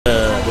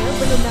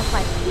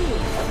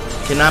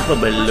Kenapa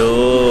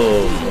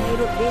belum?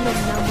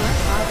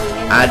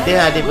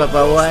 Ada adik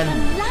papawan.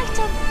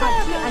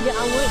 Pakcik ada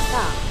awet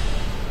tak?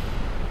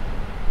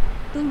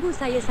 Tunggu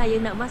saya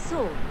nak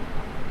masuk.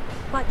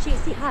 Pakcik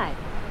sihat.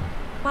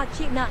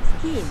 Pakcik nak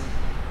skin.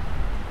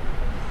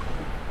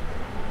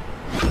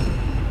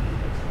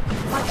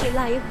 Pakcik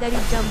live dari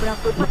jam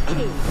berapa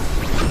pakcik?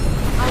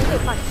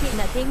 Awet pakcik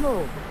nak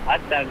tengok.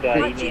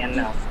 Astaga, ini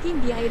anak. Skin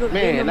di air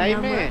venom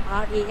nama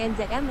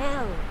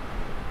RANZML.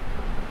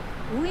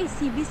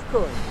 WC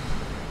Biskut.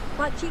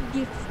 Pakcik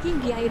gift skin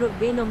di air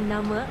venom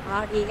nama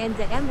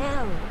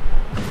RANZML.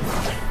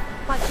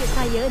 Pakcik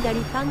saya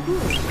dari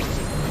Tangguh.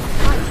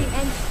 Pakcik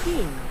and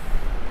skin.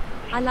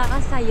 Ala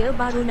saya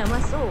baru nak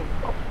masuk.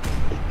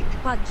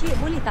 Pakcik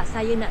boleh tak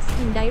saya nak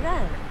skin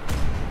viral?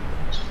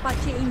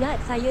 Pakcik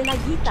ingat saya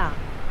lagi tak?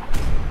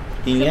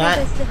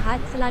 Ingat. Semoga sehat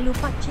selalu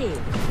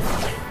pakcik.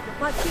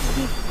 Pakcik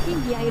gift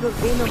skin di air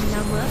venom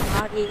nama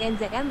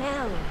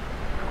RANZML.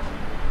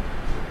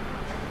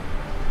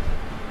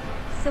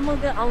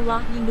 Semoga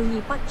Allah lindungi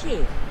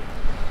pakcik.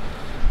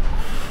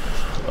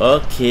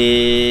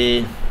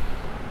 Okey.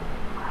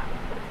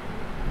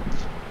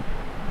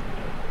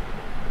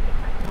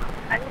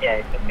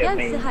 Dan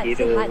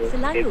sehat-sehat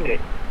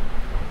selalu.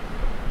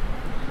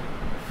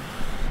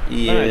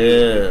 Ya.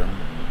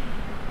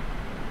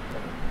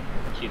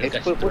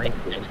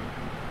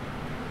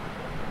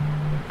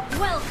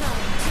 Welcome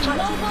to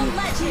Mobile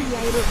Legends. Di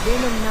air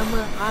venom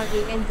nama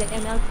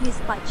RANZML,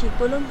 please pakcik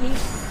tolong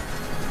gift.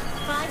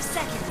 5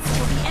 seconds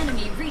till the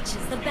enemy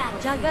reaches the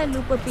battlefield. Jangan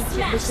lupa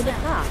pakcik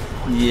bersedekah.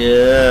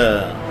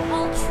 Ya.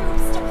 All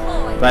troops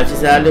deployed. Pakcik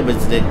selalu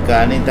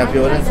bersedekah ni, tapi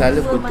orang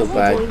selalu kutuk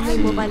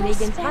pakcik. Mobile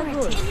Legends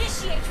bagus.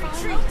 Initiate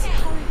retreat.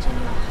 Courage in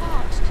your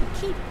heart to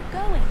keep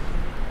going.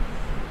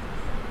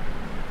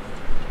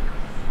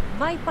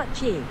 Bye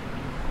pakcik.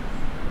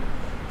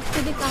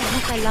 Sedekah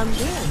bukan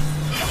lambung.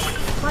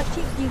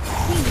 Pakcik gift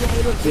skin di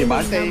air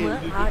venom nama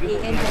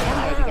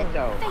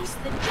RANZML. Face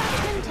the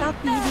judgment.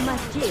 Tapi di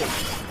masjid.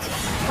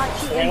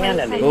 Pakcik Jangan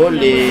lah, saya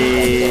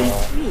boleh.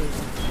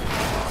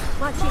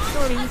 Pakcik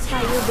sorry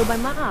saya beban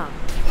maaf.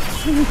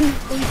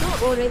 Untuk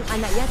orang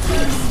anak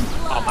yatim.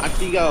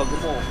 Mati kau,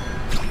 gemuk.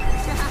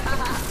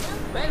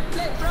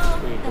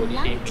 The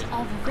light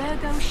of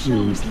Virgo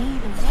shows me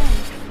the way.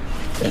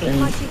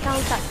 Pakcik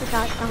tahu tak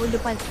sekat tahun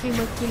depan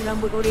streamer skin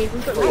rambut oren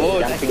untuk Oh,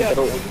 live. dah siap.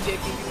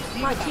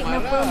 Pakcik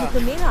kenapa muka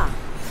merah?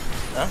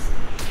 Ha?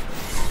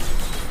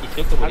 Itu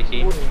ke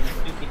polisi?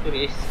 Itu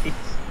resis.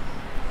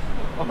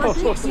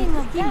 Pakcik skin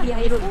di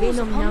air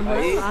venom nama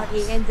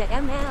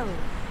RANZML.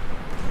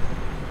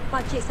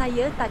 Pakcik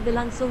saya tak ada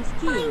langsung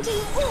skin.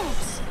 Finding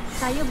orbs.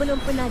 Saya belum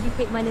pernah di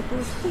pick mana tu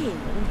skin.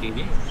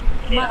 Okey.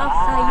 Maaf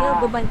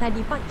saya beban tadi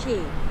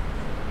pakcik.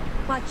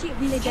 Pakcik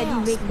bila jadi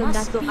maker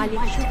Datuk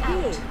Alif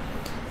Syukri.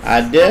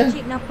 Ada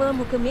Pakcik kenapa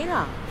muka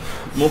merah?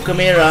 muka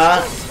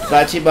merah.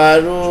 Pakcik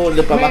baru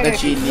lepas makan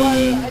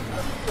cili.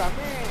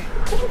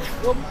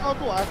 Kau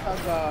tu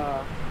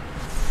astaga.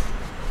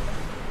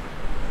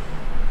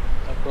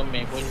 Aku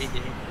main pun ni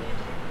jenis.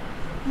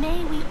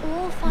 May we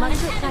all find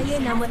Maksud saya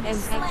nama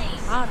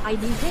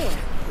MXRIDZ.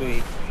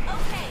 Weh.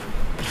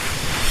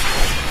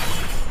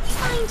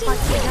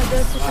 Pakcik jaga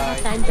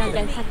kesihatan,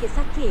 jangan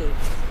sakit-sakit.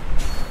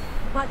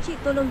 Pakcik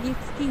tolong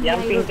gift skin di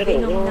Yang air pink teruk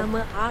venom tu.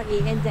 nama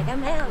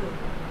RANZML.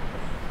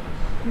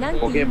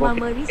 Nanti Okey,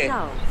 mama okey.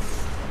 risau.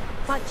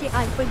 Pakcik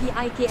I pergi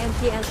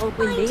IKMPL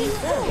Open Day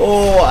ke?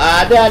 Oh,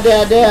 ada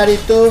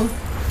hari tu.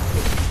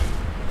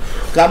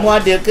 Kamu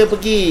ada ke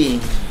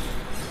pergi?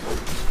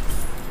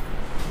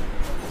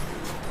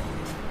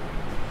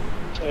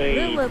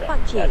 Rema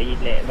pakcik. Tak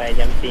relax by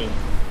jumping.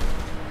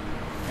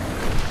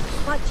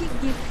 Pakcik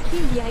gift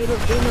skin di air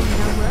venom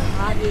nama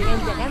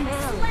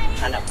RANZML.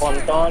 Anak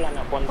kontol.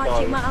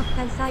 Pakcik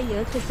maafkan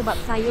saya sebab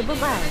saya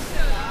beban.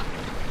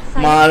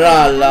 Saya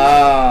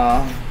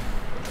Marahlah.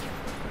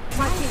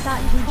 Pakcik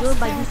tak jujur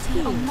bagi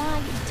skin.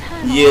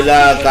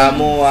 Yelah,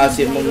 kamu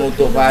asyik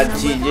mengutuk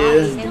pakcik je.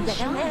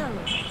 RANZML.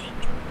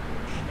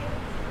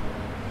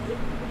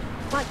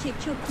 Pakcik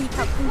cuki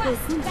tak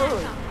kuntul-kuntul.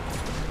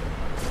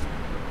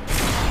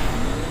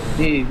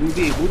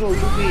 Ruby, bunuh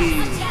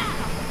Ruby.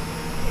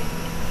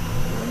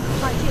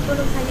 Pakcik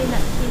tolong saya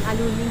nak skin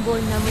alun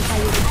limbol nama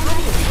saya Terima.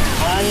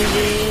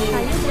 Anjing.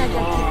 Saya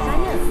belajar kit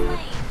sana.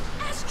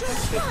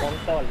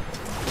 Kontol.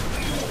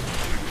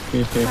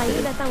 Saya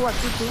datang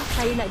waktu tu,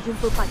 saya nak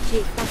jumpa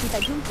pakcik tapi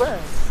tak jumpa.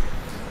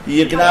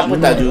 Ya, kenapa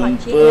tak Pakcik jumpa? nak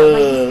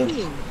bagi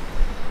skin.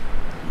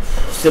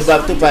 Sebab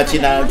tu pakcik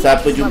nak,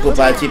 siapa jumpa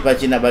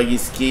pakcik nak bagi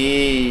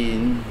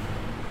skin.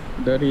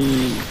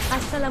 Dari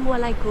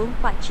Assalamualaikum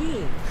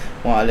pakcik.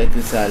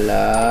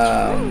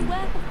 Waalaikumsalam.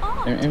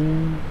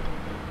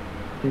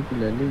 Saya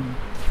lalu.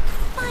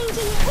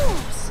 Finding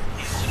orbs.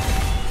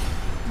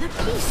 The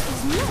peace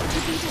is not to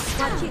be disturbed.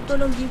 Pakcik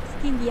tolong gift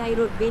skin di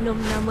air venom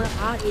nama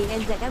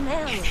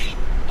RANZML.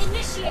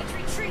 Initiate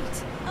retreat.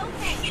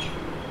 Okay.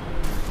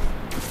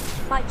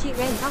 Pakcik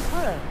rank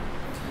apa?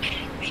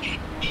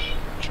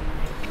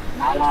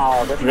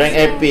 Alah, betul. Rank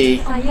epic.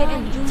 Saya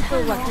dah jumpa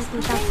waktu tu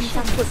tapi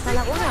takut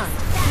salah orang.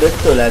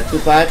 Betul lah tu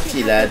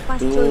pakcik lah Lepas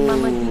tu. cun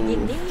mama gigit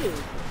dia.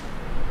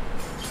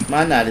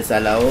 Mana ada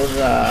salah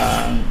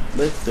orang.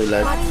 Betul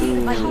lah tu.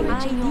 Find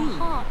courage in your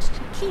heart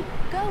to keep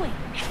going.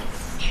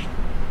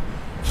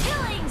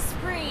 Killing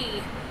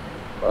spree.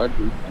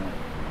 Aduh.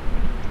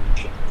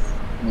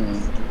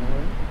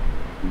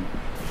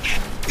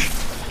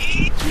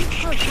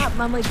 Ikut hak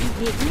mama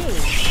gigit ni.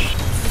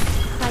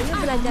 Saya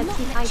belajar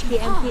kit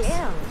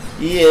MPL.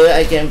 Ya,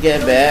 I can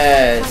get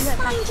best. Sangat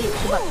takut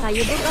sebab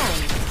saya beban.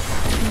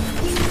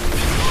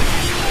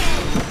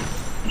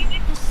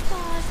 The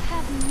stars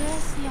have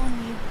mercy on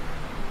you.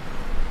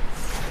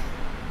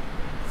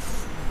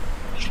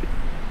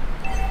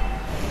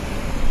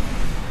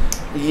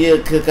 Ya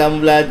ke kamu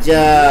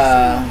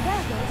belajar?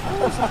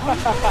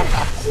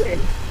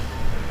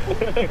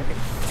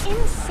 In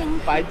sync.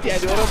 Pakcik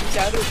ada orang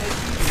bicara tadi.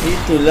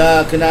 Itulah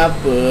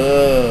kenapa.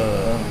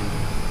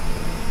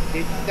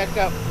 Dia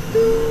cakap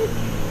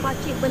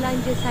Pakcik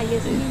belanja saya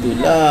sendiri.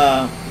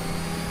 Itulah.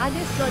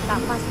 Ada slot tak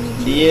pas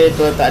minggu. Dia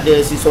kalau tak ada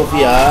si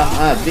Sofia,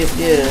 habis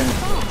dia.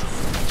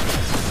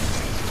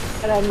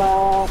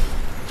 Alamak.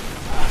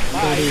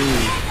 Dari.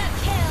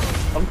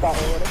 Empat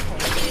orang.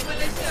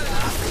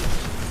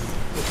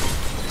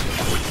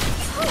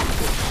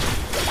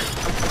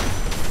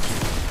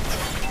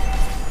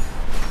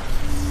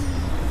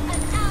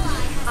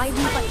 ID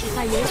pakcik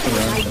saya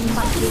dengan ID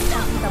pakcik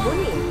tapi tak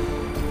boleh.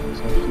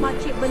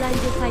 Pakcik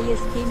belanja saya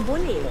skin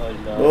boleh.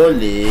 Pakcik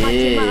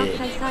Boleh.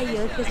 maafkan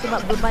saya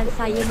sebab beban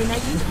saya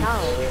menagih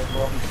tau.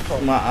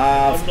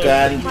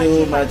 Maafkan tu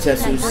macam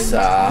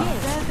susah.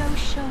 Virgo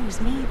shows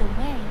me the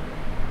way.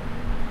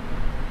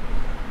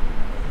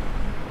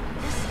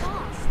 The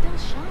stars still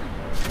shine.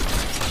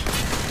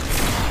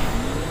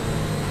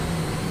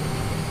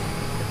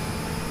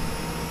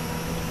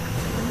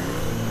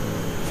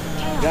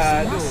 Chaos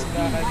Gaduh, must be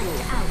gaduh.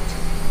 wiped out.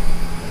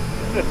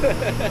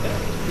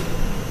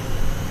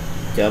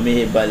 Kami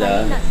hebat Saya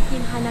lah. nak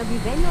skin Hanabi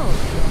Venom.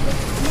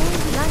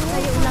 Dan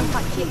saya ulang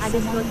pakcik ada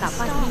slot tak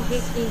pas ni.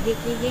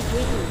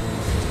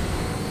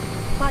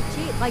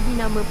 Pakcik bagi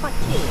nama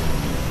pakcik.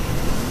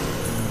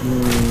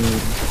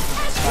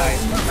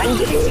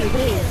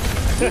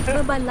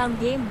 Beban lam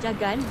game,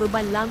 jagan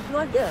beban lam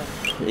keluarga.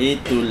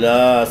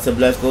 Itulah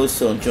 11-0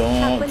 Tak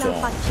apalah cong.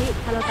 pakcik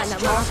kalau tak nak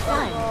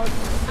maafkan.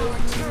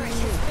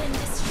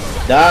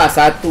 Dah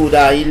satu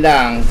dah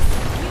hilang.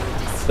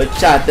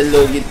 Pecah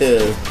telur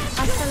kita.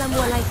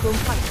 Assalamualaikum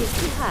pakcik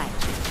sihat.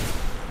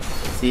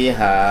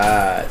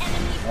 Sihat.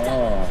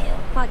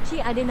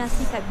 Pakcik ada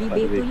nasi kat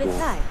bibir tu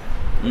lekat.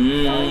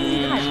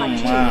 Sihat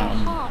pakcik.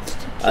 Heart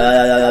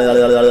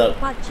to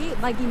Pakcik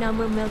bagi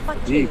nama Mel Eh,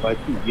 pakcik.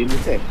 pakcik game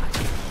set.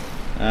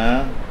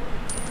 Ha?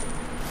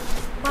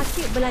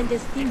 Pakcik belanja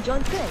Steam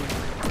Johnson.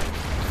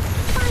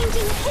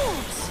 finding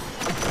orbs.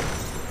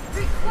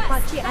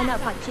 Pakcik anak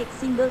pakcik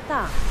single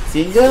tak?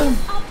 Single?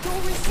 Up your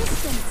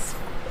resistance.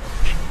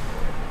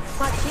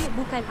 Pakcik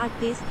bukan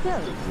artis ke?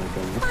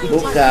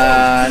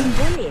 Bukan.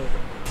 Boleh.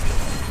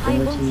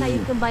 Album saya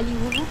kembali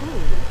wuhu.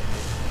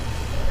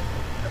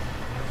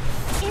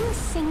 In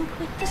sync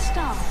with the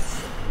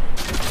stars.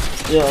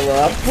 Ya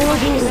Allah, apa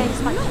Pakcik tu? rank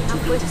pakcik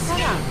apa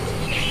sekarang?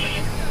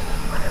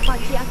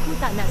 Pakcik aku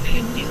tak nak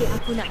skin pakcik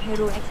aku nak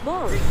hero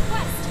X-Ball.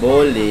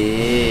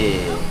 Boleh.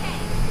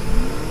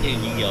 Dia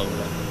gigau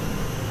pula.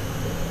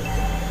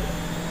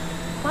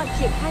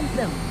 Pakcik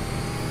handsome.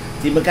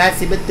 Terima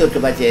kasih betul ke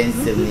Pakcik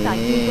handsome Dulu tak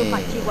jumpa ni.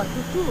 pakcik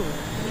waktu tu.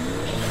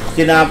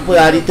 Kenapa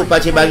hari tu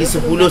Pakcik bagi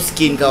 10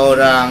 skin ke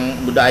orang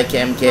budak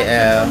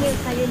IKMKL? Pakcik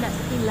saya nak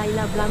skin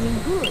Laila Blaming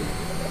Good.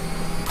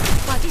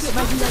 Pakcik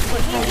bagi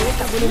laptop saya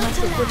tak boleh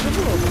masuk pun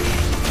belum.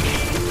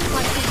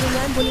 Pakcik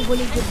dengan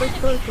boleh-boleh je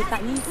betul ke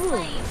tak ni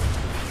pun.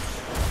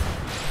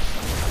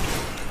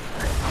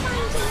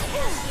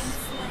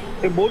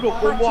 Bodoh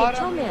combo Pakcik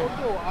haram. comel.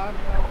 Bodoh.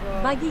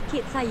 Bagi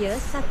kit saya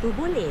satu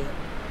boleh.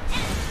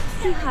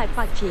 Sihat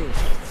pakcik.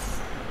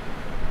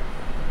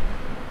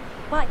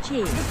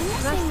 Pakcik,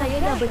 ras saya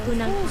dah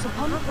bertunang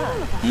apa?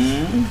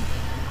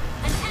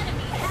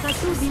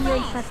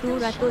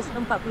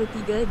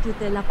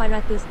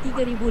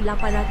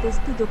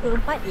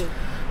 1,143,803,874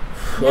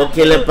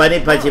 Okey, lepas ni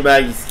Pakcik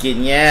bagi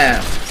skinnya.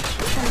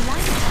 The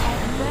light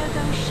of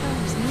Virgo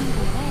shows me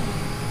the way.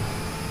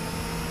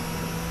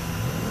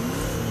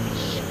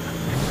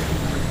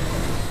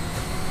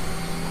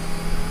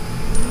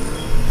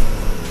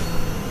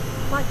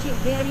 Pakcik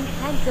very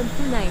handsome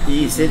tonight.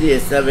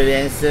 Serius lah, very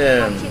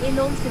handsome. Pakcik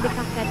Enom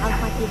sedekahkan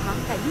Al-Fatihah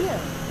kat dia.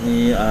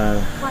 Ni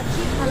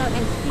Pakcik kalau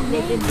skin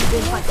legend juga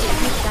pakcik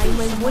with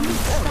diamond boleh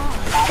ke?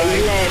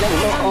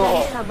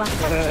 Sabar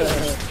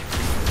pakcik.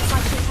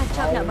 Pakcik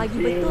kacap nak bagi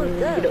betul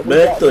ke?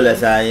 betul lah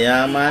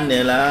sayang,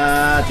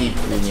 manalah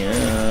tipunya.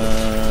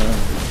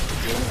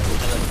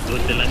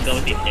 Total langkah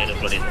mesti ada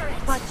Flores.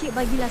 Pakcik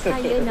bagilah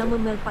saya nama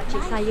Mel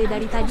pakcik saya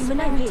dari tadi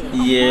menangis.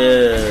 Ya.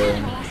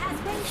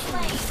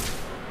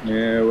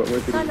 Ya, buat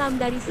tu. Salam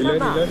dari Lari,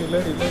 Salam.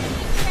 lari.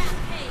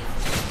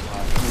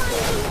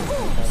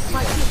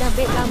 Pakcik dah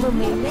baik lama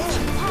main Mel.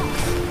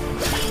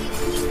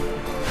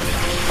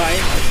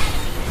 Main.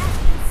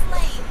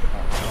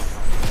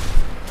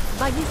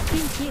 Bagi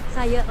skin kit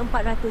saya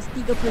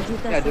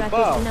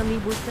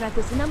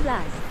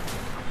 430,106,116.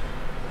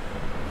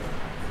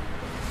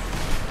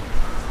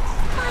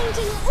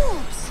 Finding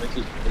orbs.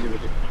 Pakcik,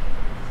 boleh.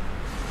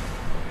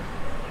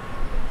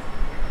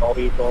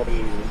 Sorry.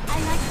 I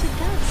like to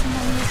dance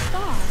among the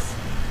stars.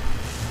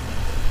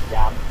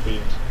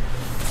 Jumping.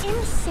 In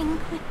sync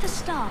with the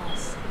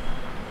stars.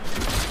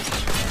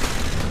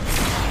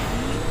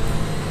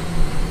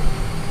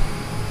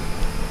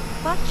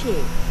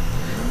 Pakcik.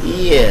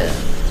 Iya.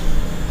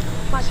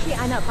 Pakcik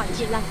anak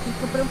pakcik laki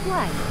ke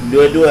perempuan?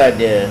 Dua-dua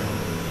ada.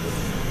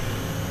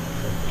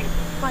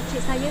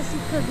 Pakcik saya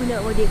suka guna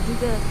odek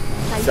juga.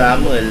 Saya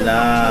Sama suka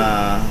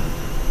lah.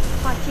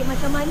 Pakcik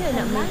macam mana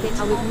nak maintain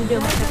awet muda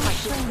macam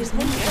pakcik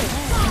Christmas?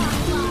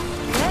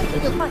 Ya,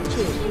 kita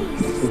pakcik.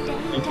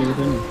 Thank you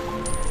sana.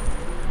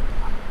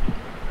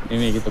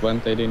 Ini kita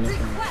bantai dia ni.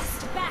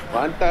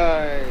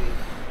 Pantai.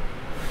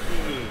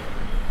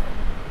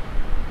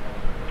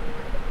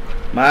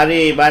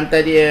 Mari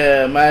bantai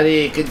dia.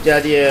 Mari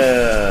kejar dia.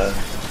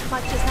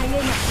 Pakcik saya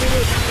nak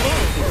beret.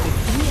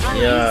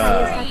 Ni Ya.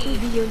 saya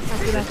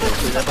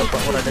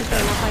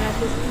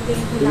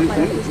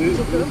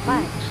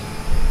 1,143,803,874.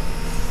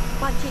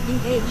 Pakcik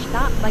DH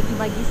tak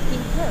bagi-bagi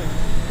skin ke?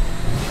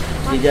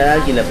 Sekejap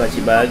lagi lah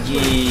pakcik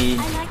bagi. I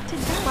like to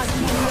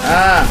dance.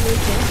 Ah.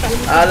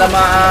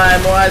 Alamak,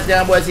 Muaz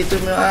jangan buat situ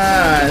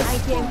Muaz.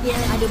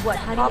 MPL ada buat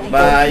hari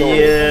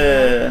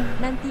Bahaya.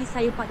 Nanti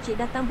saya pakcik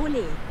datang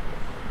boleh?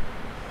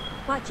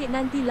 Pakcik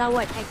nanti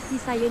lawat aksi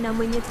saya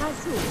namanya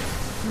Kasu.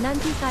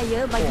 Nanti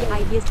saya bagi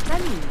idea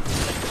sekali.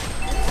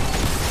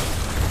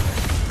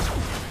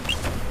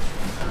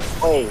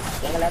 Oi,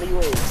 jangan lari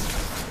woi.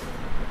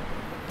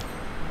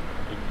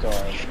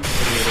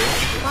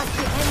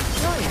 Pakcik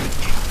Enjoy.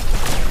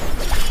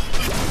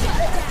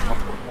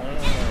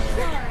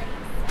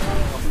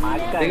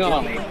 Makan.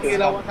 Tengok. Okey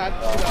lawan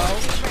satu tau.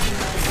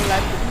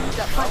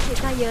 Pakcik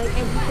saya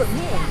ikut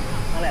main.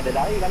 Mana ada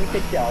lari kami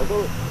kejar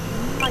tu.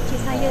 Pakcik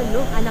saya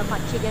loh anak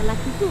pakcik yang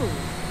laki tu.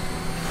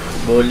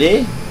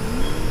 Boleh?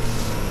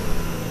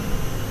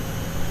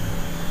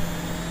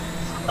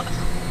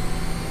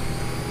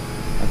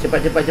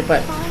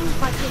 Cepat.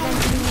 Pakcik dan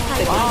cini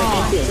saya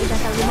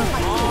datang rumah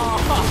pakcik.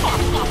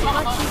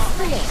 Pakcik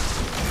saya.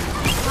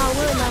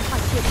 Power lah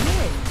pakcik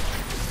main.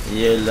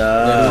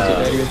 Yelah.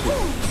 Dari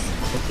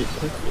Pakcik.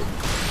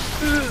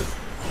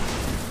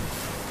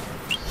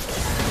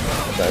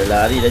 Tak boleh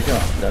lari dah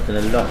cok. Dah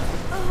kena lock.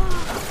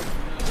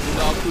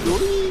 Aku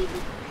dulu.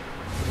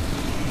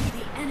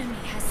 The enemy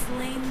has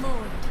slain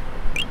Lord.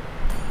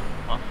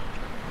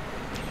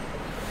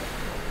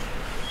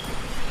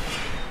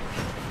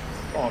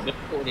 Oh,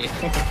 betul ni.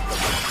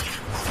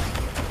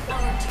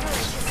 Our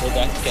turret has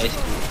Todak,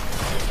 kasih.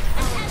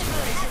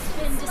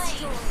 been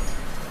destroyed.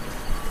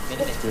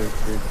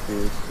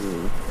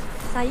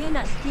 Saya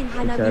nak skin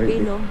Hanabi Cari dia.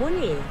 Venom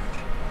boleh?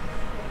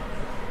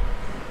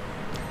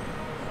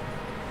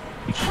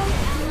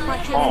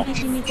 Pakcik nanti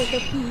sini ke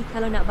tepi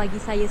kalau nak bagi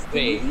saya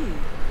skin ni.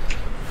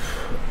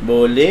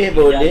 Boleh.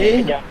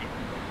 Kejap.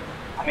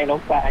 Ambil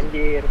lompat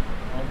anjir.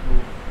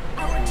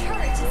 Our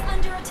turret is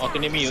under attack. Oh,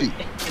 kena mute.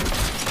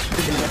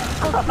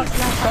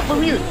 Apa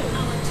mute?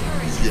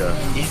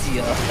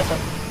 Easy lah.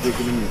 Dia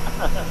kena mute.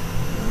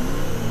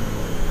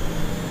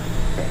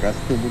 Kat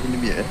custom pun kena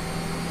mute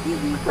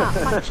Ini tak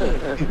pakcik.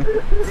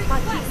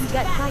 Pakcik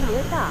ingat saya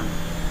tak?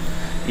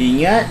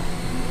 Ingat?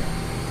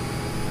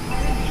 Our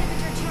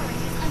inhibitor turret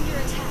is under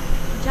attack.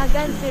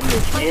 Jangan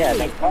serius Ya,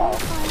 pakcik. tak kau.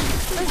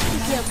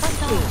 Bersedia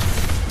pakcik.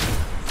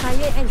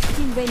 Saya and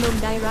skin Venom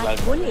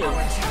Direct boleh?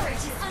 Our turret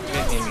is under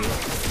Kena attack. mute.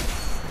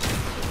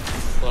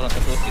 Orang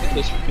satu kita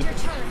terus Your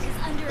turret is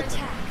under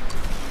attack.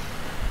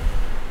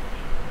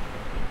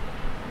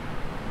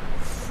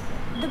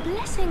 The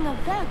blessing of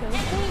Virgo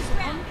falls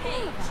upon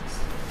all of us.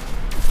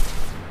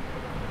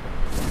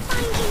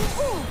 Finding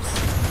orbs.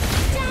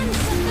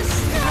 Dance of the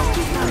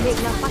Pakcik stars.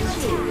 ambillah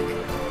pakcik.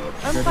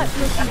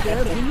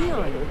 43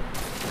 bilion.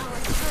 Our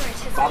turret has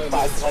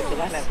Bapak aku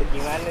lah nak pergi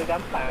mana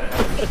gampang.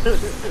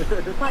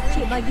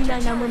 Pakcik bagilah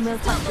nama Mel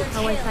pakcik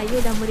kawan saya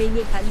dah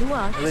merengek kat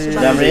luar.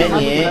 Dah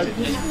merengek?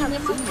 Ni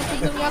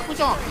aku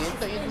cok.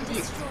 Tak yang tu.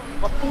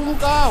 Apa lu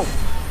kau?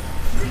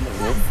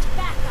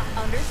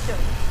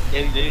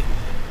 Dari.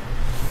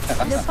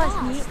 Lepas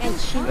ni and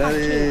skin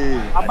pakcik.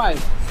 Abai.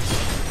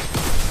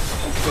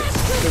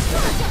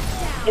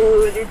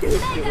 mega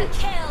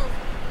kill.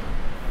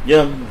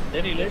 Jom.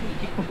 Dari.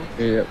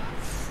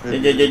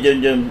 Okay,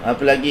 Jom.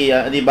 Apa lagi?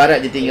 Di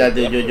barat je tinggal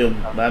tu. Jom.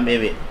 Ambil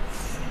wait.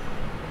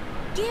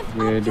 Give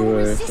Ya, up your dua,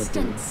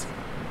 resistance.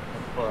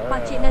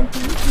 Pakcik nanti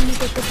sini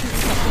ke tepi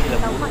tak boleh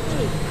tahu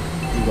pakcik.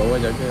 di bawah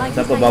jaga. Bagi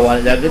Siapa saya bawah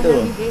nak jaga tu?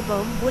 Hanabi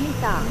Venom boleh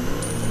tak?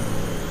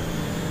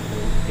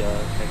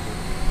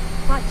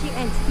 Pakcik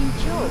and skin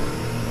show.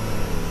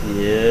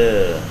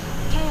 Ya.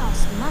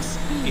 Chaos must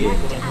be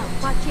wiped out.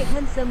 Pakcik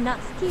handsome nak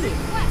skin.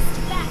 Request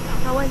backup.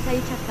 Kawan saya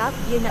cakap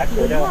dia nak Aku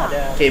tidur dah luar.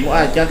 ada. Okay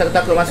Muaz, jangan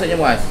takut masuknya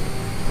Muaz. The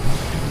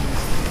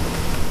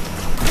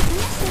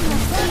blessing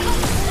of Virgo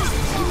falls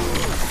upon all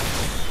of us.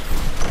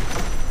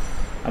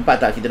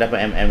 Nampak tak kita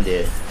dapat MM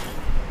dia?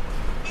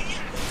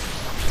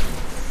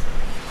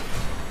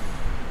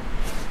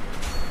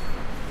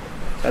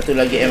 Satu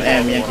lagi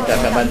MM yang kita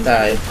akan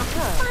bantai.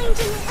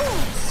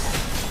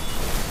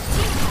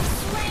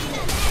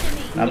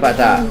 Nampak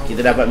tak?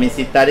 Kita dapat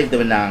misi tarik,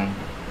 kita menang.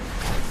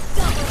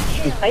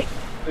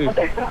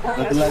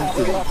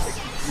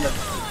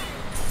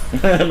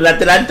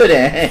 Melantun-lantun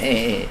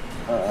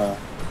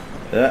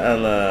Ya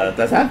Allah,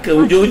 tak sangka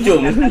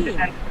ujung-ujung.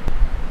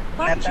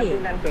 Pakcik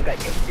Langsung kat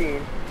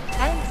kantin.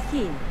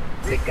 Skin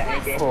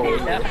Dekat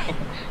kantin dah.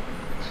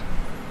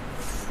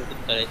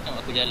 Tak datang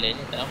aku jalan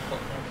ni tak nampak.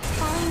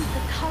 Find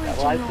the courage Tak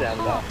in your wajar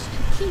heart to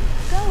keep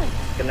going.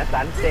 Kena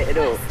santet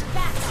tu. In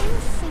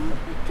sync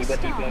with the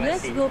Tiba-tiba stars.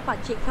 Let's go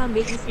Pakcik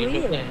Kambing is Reload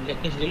real. guys, lihat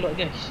guys, reload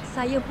guys.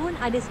 Saya pun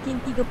ada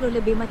skin 30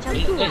 lebih macam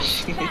tu. Reload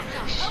guys.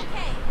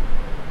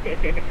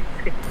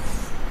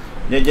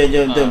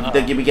 Jom, jom, kita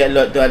pergi bikin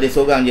lot tu. Ada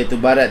seorang je tu,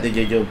 barat tu,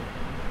 jom.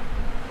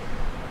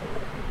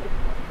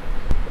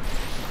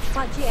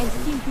 Pakcik and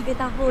skin 3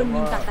 tahun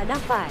minta tak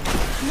dapat.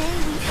 May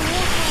we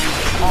all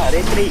find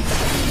Retreat.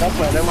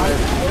 Dapat dah main.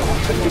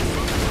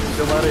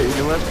 Dia mari.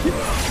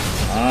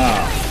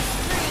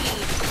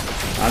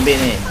 Ambil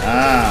ni.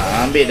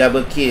 Ambil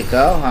double kill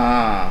kau.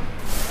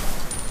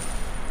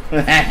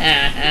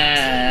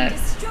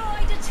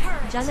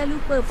 Jangan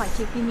lupa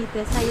Pakcik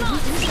Pimita saya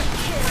gitu.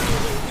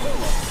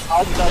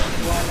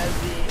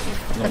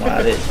 Astagfirullahaladzim.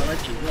 Marit.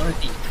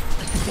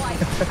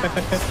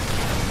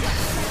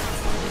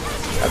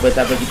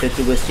 Tak apa, kita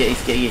cuba sikit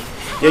lagi.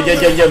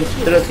 Jom.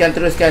 Teruskan.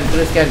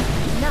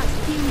 Nak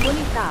skin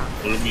bonita.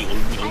 I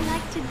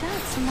like to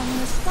dance among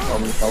the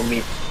stars. All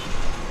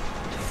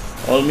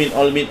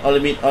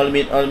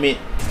meat.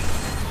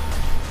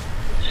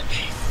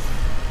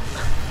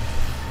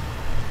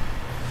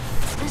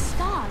 The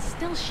stars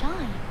still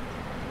shine.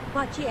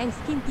 Pakcik and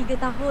skin 3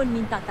 tahun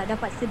minta tak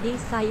dapat sedih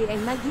saya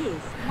and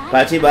nagis.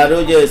 Pakcik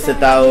baru je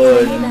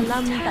setahun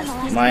Dalam minta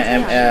skin main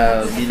spesial.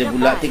 ML. Bila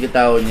pula 3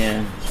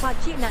 tahunnya.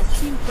 Pakcik nak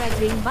skin frag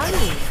ring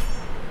baru.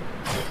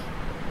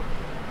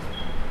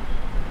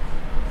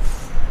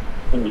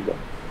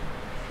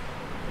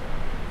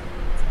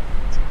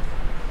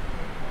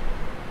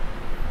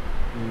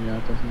 Ni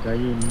atas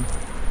saya ni.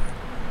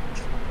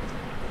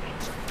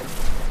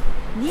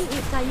 Ni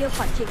saya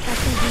Pakcik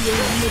kasih dia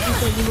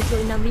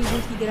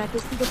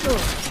 5,56,330.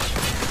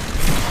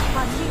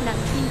 Pakcik nak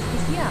skin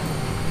spesial.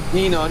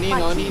 Nino.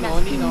 Pakcik nak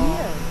skin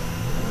dia.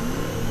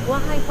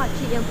 Wahai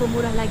Pakcik yang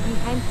pemurah lagi,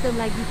 handsome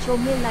lagi,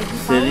 comel lagi,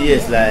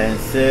 Serius lah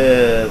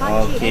handsome.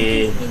 Pakcik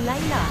Okay. anti skin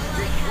Laila.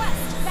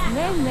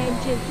 Man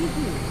je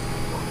hihi.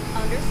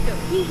 Understood.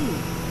 Hihi.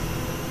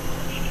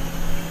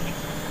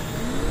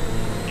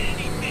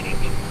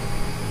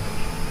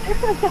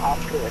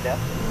 Apa dah?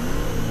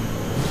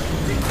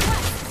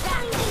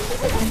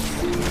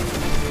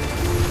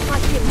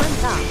 Pakcik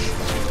mantap.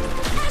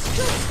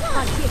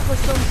 Pakcik 000.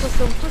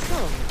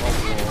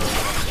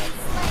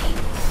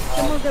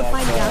 Semoga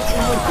panjang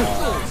umur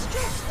Pakcik.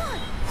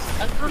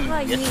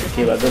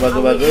 Okay,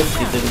 bagus.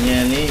 Kita punya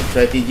ni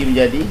strategi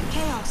menjadi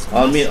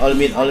all meat.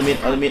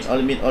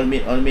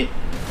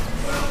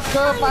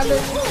 Kepala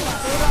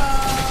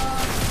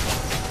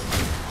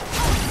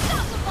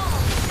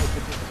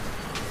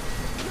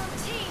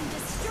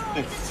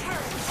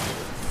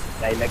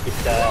Lainlah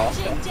kita.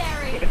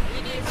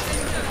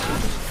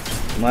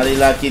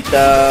 Marilah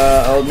kita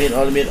all meat.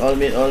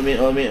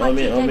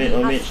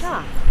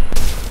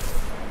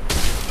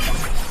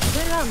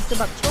 Geram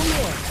sebab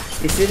comel.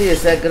 Serius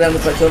saya geram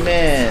dapat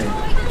comel.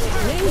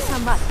 Lain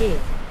sambat ke.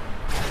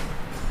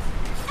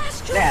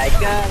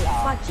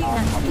 Pakcik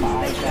nak skin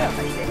special.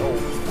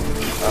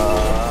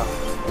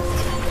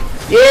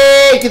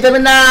 Yeay, kita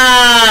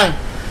menang.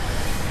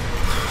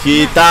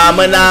 Kita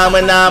menang.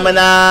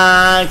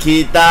 Ya.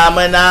 Kita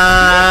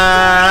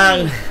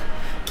menang.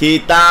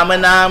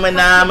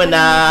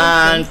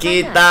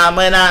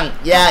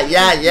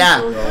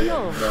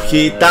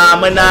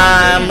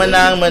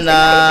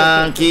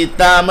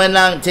 Kita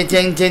menang.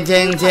 Ceng.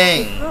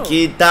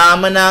 Kita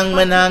menang.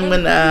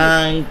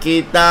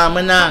 Kita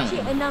menang.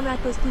 Pakcik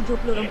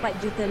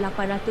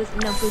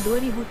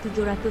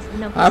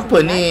 674,862,769. Apa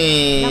ni?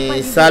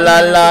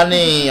 Salala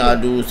ni.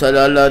 Aduh,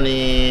 salala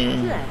ni.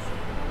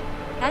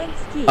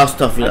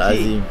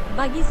 Astaghfirullahalazim.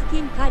 Bagi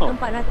skin kad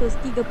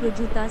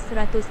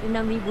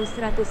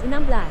 430,106,116.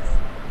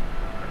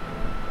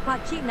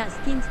 Pakcik nak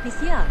skin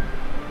spesial.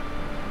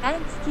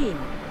 Skin.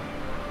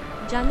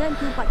 Jangan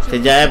tu Pakcik.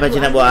 Sekejap Pakcik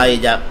nak buat air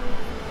jap.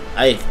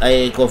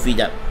 Air kopi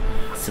jap.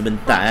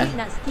 Sebentar Pakcik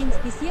nak skin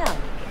spesial.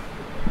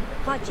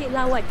 Pakcik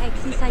lawat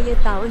aksi saya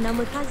tahu nama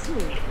Kazu.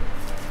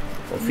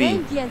 Kopi.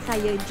 Janjian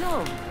saya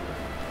jom.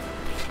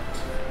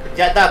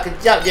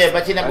 Kejap je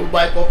Pakcik nak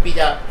buat air kopi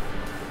jap.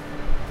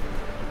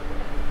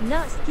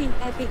 Nak skin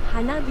epic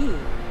Hanabi.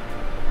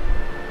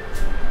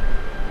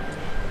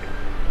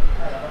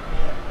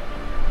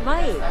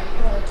 Baik.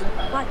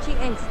 Pakcik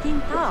and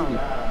skin tahu.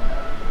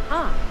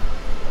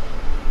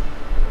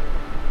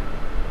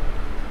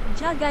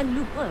 Jangan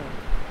lupa.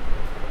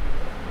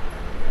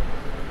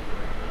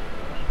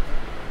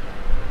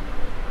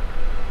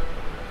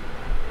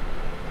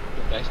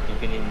 Guys, tu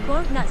kena ni. Kau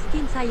nak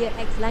skin saya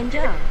X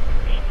Lanja?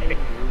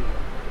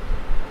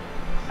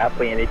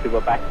 Apa yang dia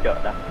cuba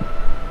pacok dah.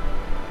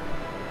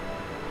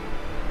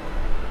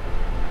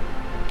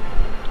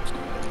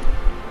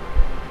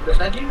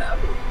 Tadi nak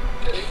apa?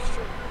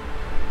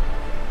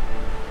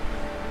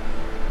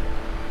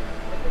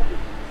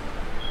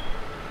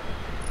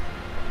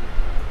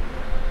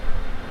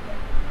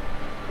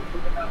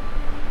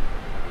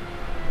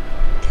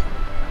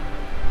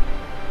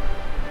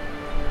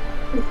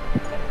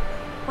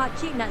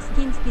 Pakcik nak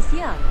skin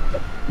spesial?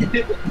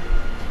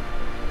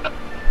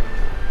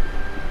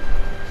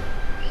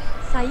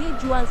 Saya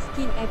jual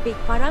skin epic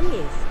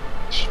Paramis.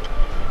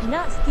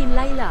 Nak skin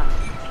Laila?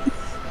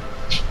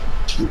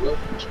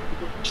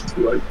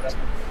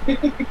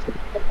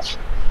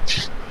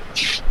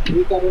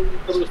 Ini karun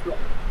terus lah.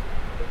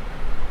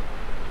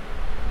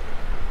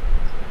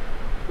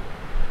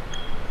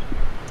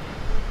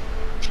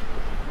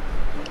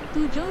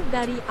 Tujuh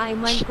dari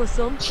Aiman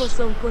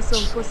 000000000000.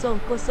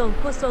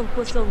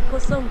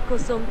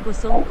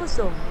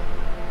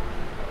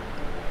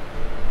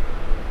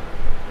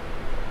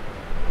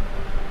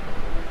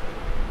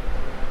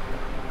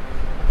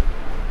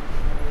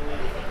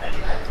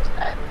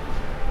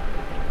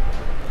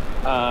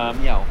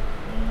 Miau.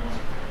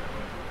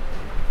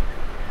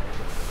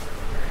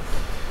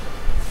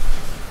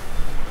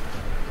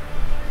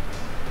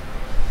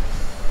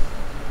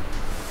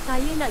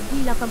 Saya nak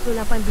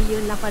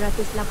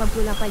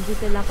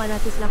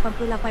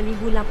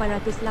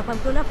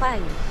G88,888,888,888.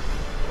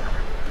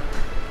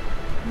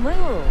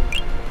 Mau.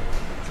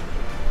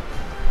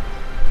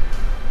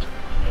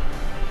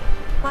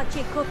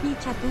 Pakcik kopi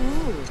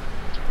catu.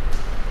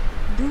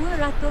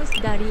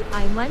 200 dari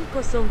Aiman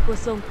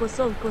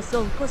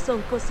 000000000000.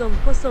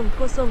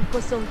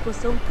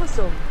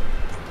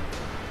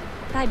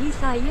 Tadi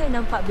saya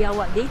nampak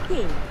biawak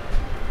dating.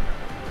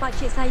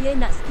 Pakcik saya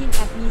nak skin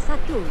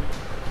FB1.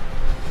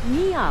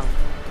 Miau.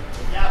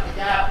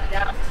 Kejap.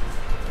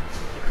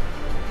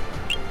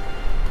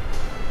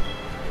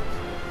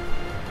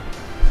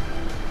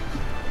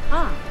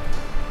 Ah.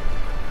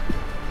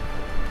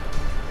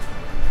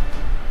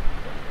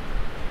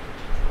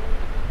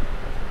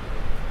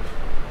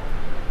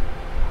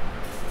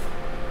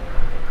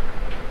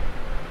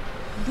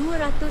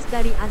 $200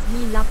 dari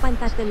Azmi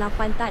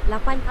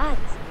 888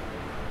 arts.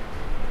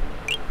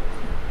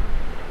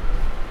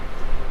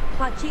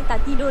 Pakcik tak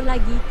tidur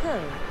lagi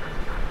ke?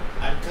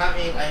 I'm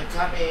coming.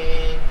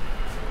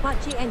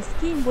 Pakcik and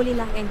skin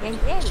bolehlah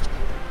MLBB.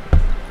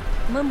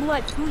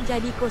 Membuatku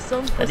jadi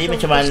kosong. Tadi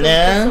macam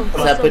mana?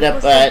 Siapa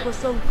dapat?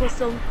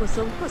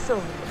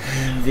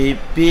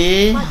 VP.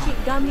 Pakcik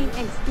Gaming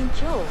and skin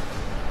show.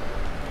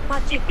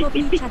 Pakcik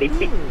kopi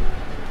catu.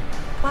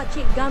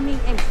 Pakcik Gaming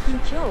and skin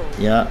show.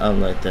 Ya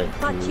Allah takut.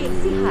 Pakcik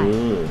sihat.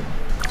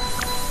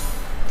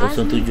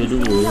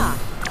 072.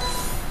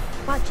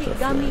 Pakcik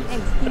Gaming and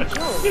skin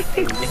show.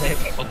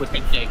 Aku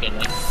tekan kan.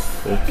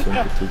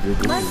 072.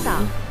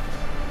 Mantap.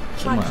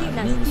 Macam Pakcik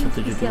nak mana skin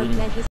 072 spesial ni? pleasure